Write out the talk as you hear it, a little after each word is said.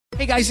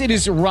Hey guys, it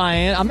is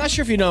Ryan. I'm not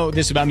sure if you know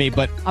this about me,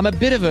 but I'm a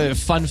bit of a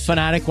fun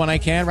fanatic when I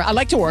can. I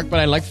like to work,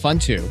 but I like fun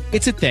too.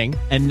 It's a thing.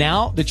 And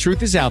now the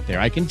truth is out there.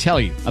 I can tell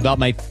you about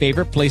my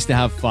favorite place to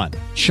have fun.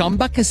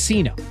 Chumba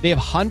Casino. They have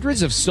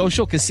hundreds of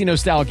social casino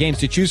style games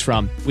to choose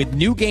from with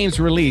new games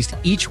released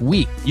each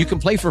week. You can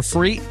play for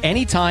free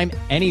anytime,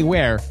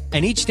 anywhere.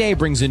 And each day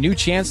brings a new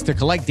chance to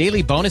collect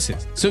daily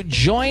bonuses. So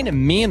join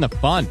me in the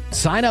fun.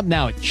 Sign up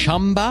now at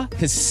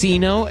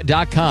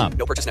ChumbaCasino.com.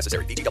 No purchase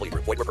necessary. VGW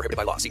Group. Void where prohibited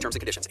by law. See terms and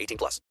conditions.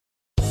 18+.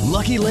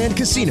 Lucky Land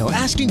Casino,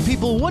 asking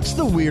people, what's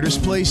the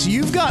weirdest place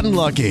you've gotten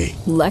lucky?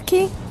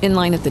 Lucky? In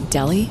line at the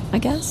deli, I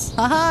guess?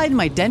 Aha, in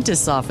my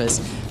dentist's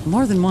office.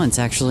 More than once,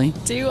 actually.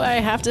 Do I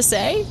have to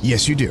say?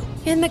 Yes, you do.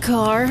 In the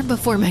car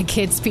before my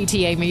kids'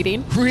 PTA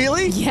meeting.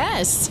 Really?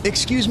 Yes.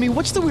 Excuse me,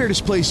 what's the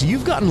weirdest place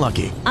you've gotten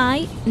lucky?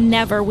 I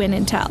never win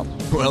and tell.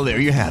 Well, there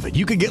you have it.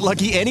 You can get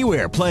lucky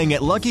anywhere, playing at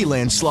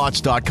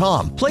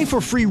LuckyLandSlots.com. Play for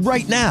free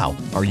right now.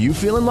 Are you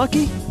feeling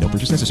lucky? No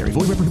purchase necessary.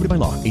 Void where prohibited by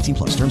law. 18+.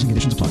 Terms and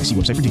conditions apply. See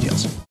website for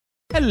details.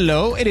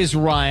 Hello, it is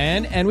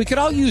Ryan, and we could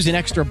all use an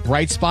extra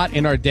bright spot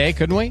in our day,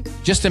 couldn't we?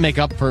 Just to make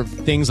up for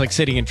things like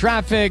sitting in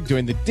traffic,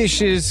 doing the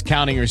dishes,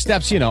 counting your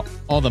steps, you know,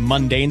 all the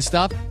mundane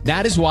stuff.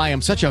 That is why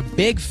I'm such a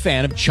big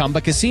fan of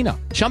Chumba Casino.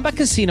 Chumba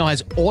Casino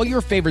has all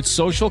your favorite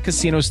social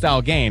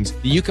casino-style games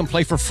that you can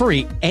play for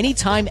free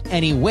anytime,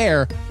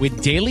 anywhere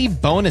with daily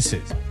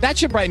bonuses. That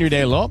should brighten your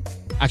day a little.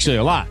 Actually,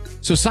 a lot.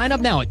 So sign up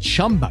now at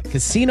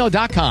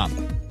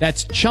ChumbaCasino.com.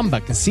 That's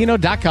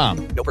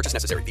ChumbaCasino.com. No purchase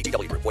necessary.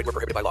 VGW Group. Void where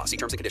prohibited by law. See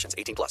terms and conditions.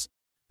 18+.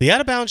 The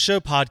Out of Bounds Show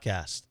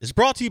podcast is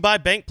brought to you by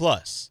Bank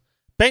Plus.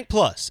 Bank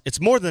Plus,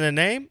 it's more than a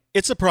name,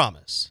 it's a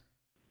promise.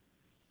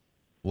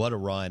 What a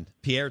run.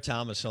 Pierre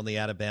Thomas on the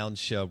Out of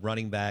Bounds Show,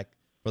 running back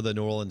for the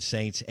New Orleans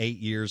Saints, 8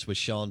 years with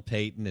Sean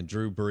Payton and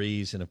Drew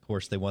Brees, and, of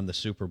course, they won the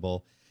Super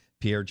Bowl.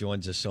 Pierre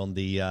joins us on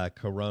the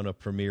Corona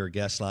Premier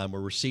guest line.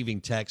 We're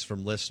receiving texts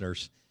from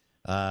listeners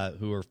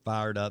who are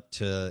fired up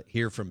to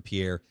hear from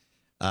Pierre.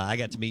 I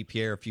got to meet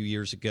Pierre a few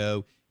years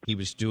ago. He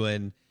was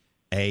doing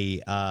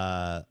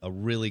a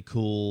really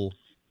cool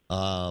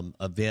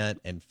event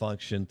and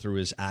function through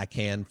his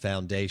ICANN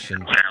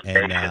Foundation,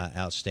 and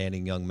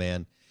outstanding young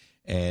man.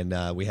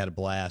 And we had a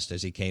blast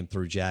as he came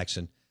through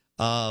Jackson.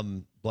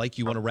 Blake,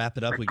 you want to wrap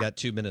it up? We got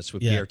 2 minutes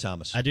with Pierre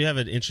Thomas. I do have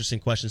an interesting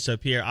question. So,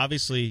 Pierre,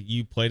 obviously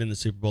you played in the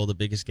Super Bowl, the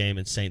biggest game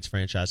in Saints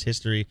franchise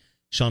history.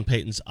 Sean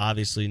Payton's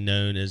obviously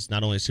known as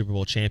not only a Super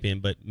Bowl champion,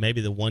 but maybe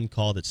the one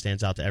call that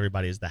stands out to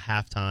everybody is the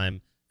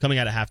coming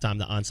out of halftime,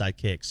 the onside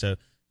kick. So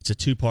it's a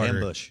two-parter.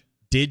 Ambush.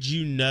 Did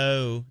you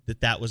know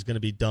that was going to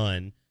be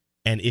done?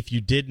 And if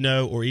you did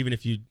know, or even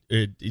if you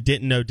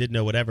didn't know,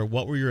 whatever,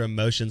 what were your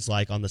emotions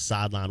like on the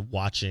sideline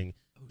watching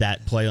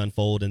that play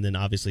unfold, and then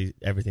obviously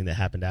everything that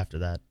happened after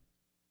that?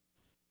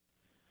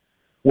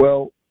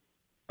 Well,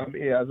 I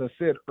mean, as I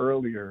said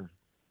earlier,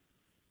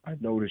 I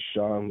noticed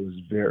Sean was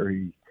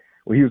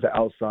he was an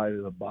outside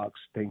of the box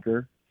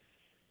thinker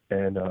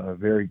and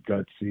very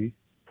gutsy.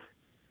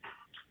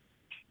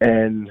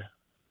 And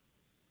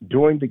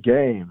during the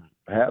game,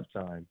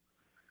 halftime,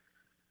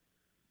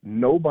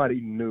 nobody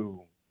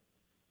knew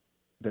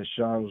that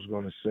Sean was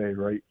going to say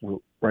right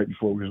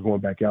before we was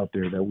going back out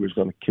there that we was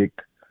going to kick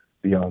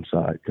the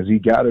onside, because he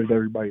gathered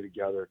everybody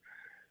together.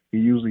 He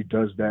usually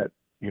does that,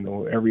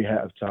 every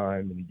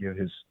halftime, and he gives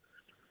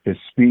his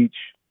speech,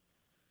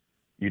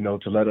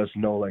 to let us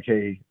know, like,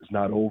 hey, it's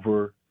not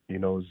over,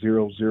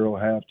 0-0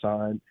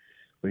 halftime.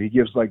 But he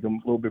gives like a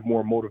little bit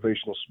more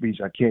motivational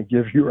speech I can't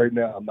give you right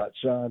now. I'm not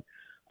Sean.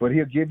 But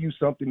he'll give you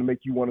something to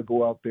make you want to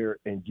go out there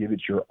and give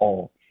it your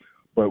all.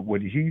 But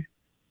when he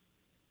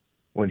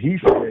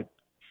said,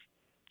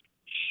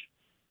 shh,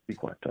 be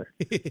quiet, Tucker.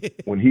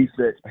 When he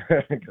said,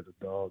 because of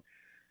dog.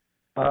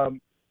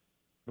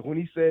 But when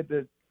he said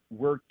that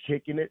we're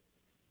kicking it,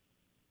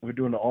 we're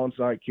doing the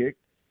onside kick,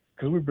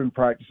 because we've been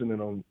practicing it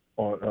in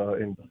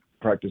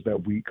practice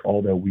that week,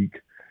 all that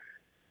week.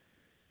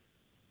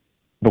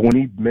 But when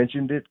he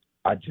mentioned it,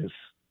 I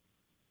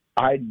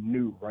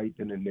knew right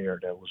then and there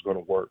that it was going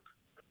to work.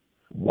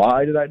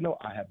 Why did I know?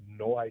 I have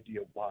no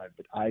idea why,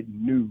 but I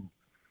knew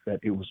that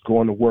it was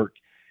going to work.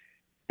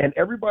 And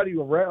everybody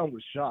around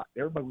was shocked.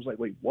 Everybody was like,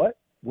 wait, what?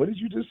 What did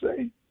you just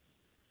say?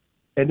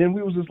 And then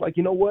we was just like,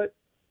 you know what?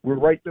 We're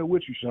right there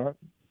with you, Sean.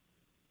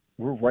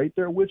 We're right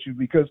there with you,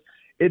 because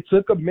it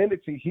took a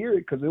minute to hear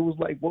it, because it was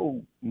like,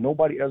 whoa,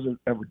 nobody has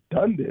ever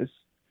done this.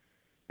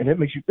 And it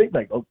makes you think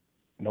like, oh,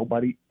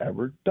 nobody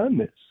ever done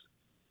this.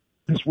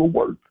 This will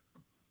work.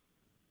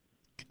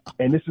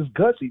 And this is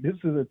gutsy. This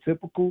is a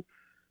typical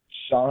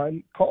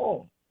Sean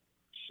call.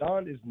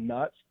 Sean is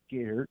not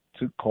scared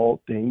to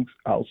call things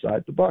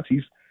outside the box.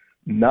 He's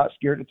not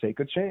scared to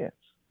take a chance.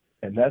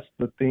 And that's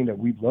the thing that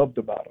we loved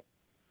about him.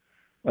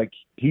 Like,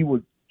 he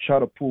would try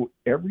to pull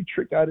every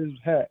trick out of his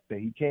hat that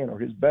he can, or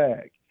his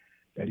bag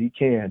that he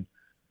can,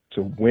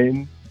 to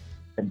win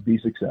and be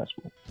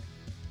successful.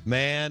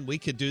 Man, we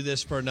could do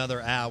this for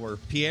another hour.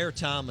 Pierre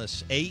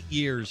Thomas, 8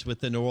 years with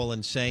the New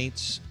Orleans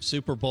Saints,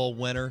 Super Bowl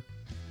winner,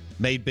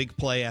 made big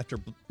play after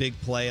big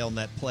play on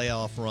that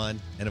playoff run,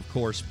 and, of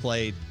course,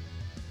 played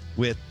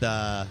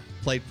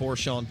played for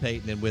Sean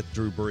Payton and with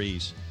Drew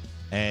Brees.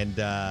 And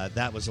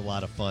that was a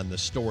lot of fun. The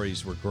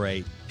stories were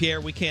great.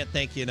 Pierre, we can't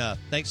thank you enough.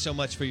 Thanks so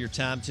much for your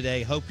time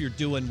today. Hope you're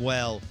doing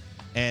well,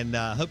 and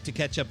hope to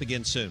catch up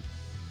again soon.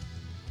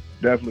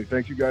 Definitely.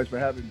 Thank you guys for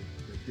having me.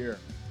 Take care.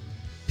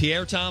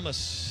 Pierre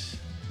Thomas,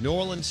 New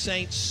Orleans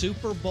Saints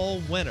Super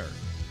Bowl winner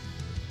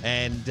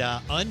and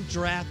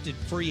undrafted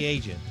free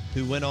agent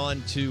who went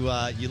on to,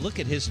 you look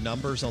at his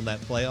numbers on that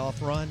playoff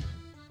run,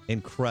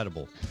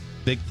 incredible.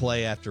 Big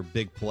play after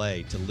big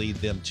play to lead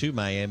them to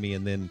Miami,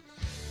 and then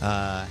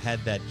had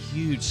that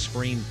huge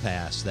screen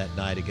pass that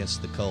night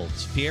against the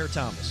Colts. Pierre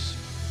Thomas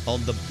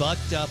on the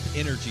Bucked Up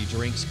Energy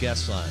Drinks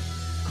guest line.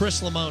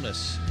 Chris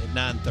Lemonis at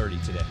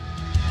 9:30 today.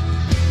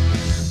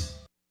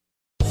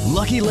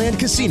 Lucky Land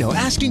Casino,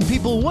 asking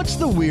people, what's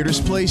the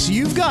weirdest place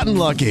you've gotten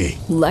lucky?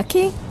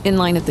 Lucky? In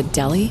line at the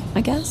deli,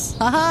 I guess?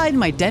 Aha, in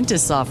my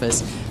dentist's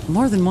office.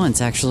 More than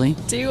once, actually.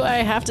 Do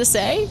I have to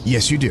say?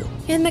 Yes, you do.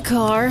 In the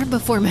car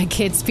before my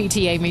kids'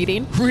 PTA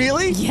meeting.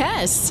 Really?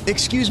 Yes.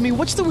 Excuse me,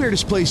 what's the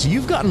weirdest place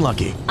you've gotten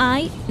lucky?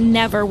 I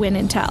never win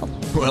and tell.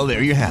 Well,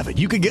 there you have it.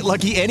 You can get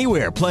lucky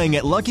anywhere, playing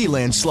at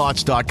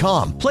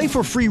LuckyLandSlots.com. Play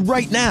for free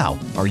right now.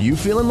 Are you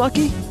feeling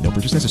lucky? No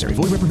purchase necessary.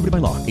 Void where prohibited by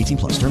law.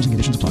 18+. Terms and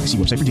conditions apply. See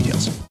website for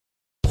details.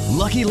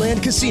 Lucky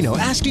Land Casino,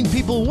 asking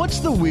people, what's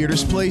the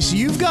weirdest place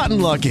you've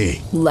gotten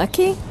lucky?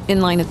 Lucky?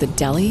 In line at the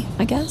deli,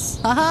 I guess?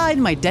 Aha,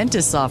 in my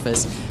dentist's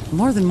office.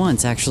 More than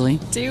once, actually.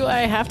 Do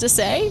I have to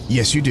say?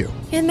 Yes, you do.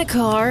 In the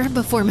car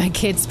before my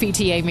kids'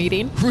 PTA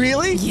meeting.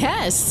 Really?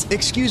 Yes.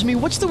 Excuse me,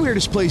 what's the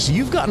weirdest place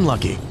you've gotten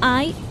lucky?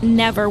 I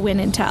never win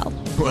and tell.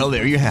 Well,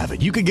 there you have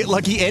it. You can get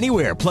lucky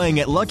anywhere, playing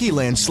at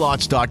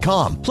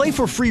LuckyLandSlots.com. Play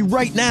for free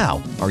right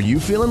now. Are you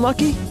feeling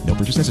lucky? No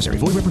purchase necessary.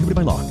 Void where prohibited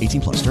by law.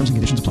 18+. Terms and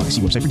conditions apply.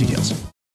 See website for details.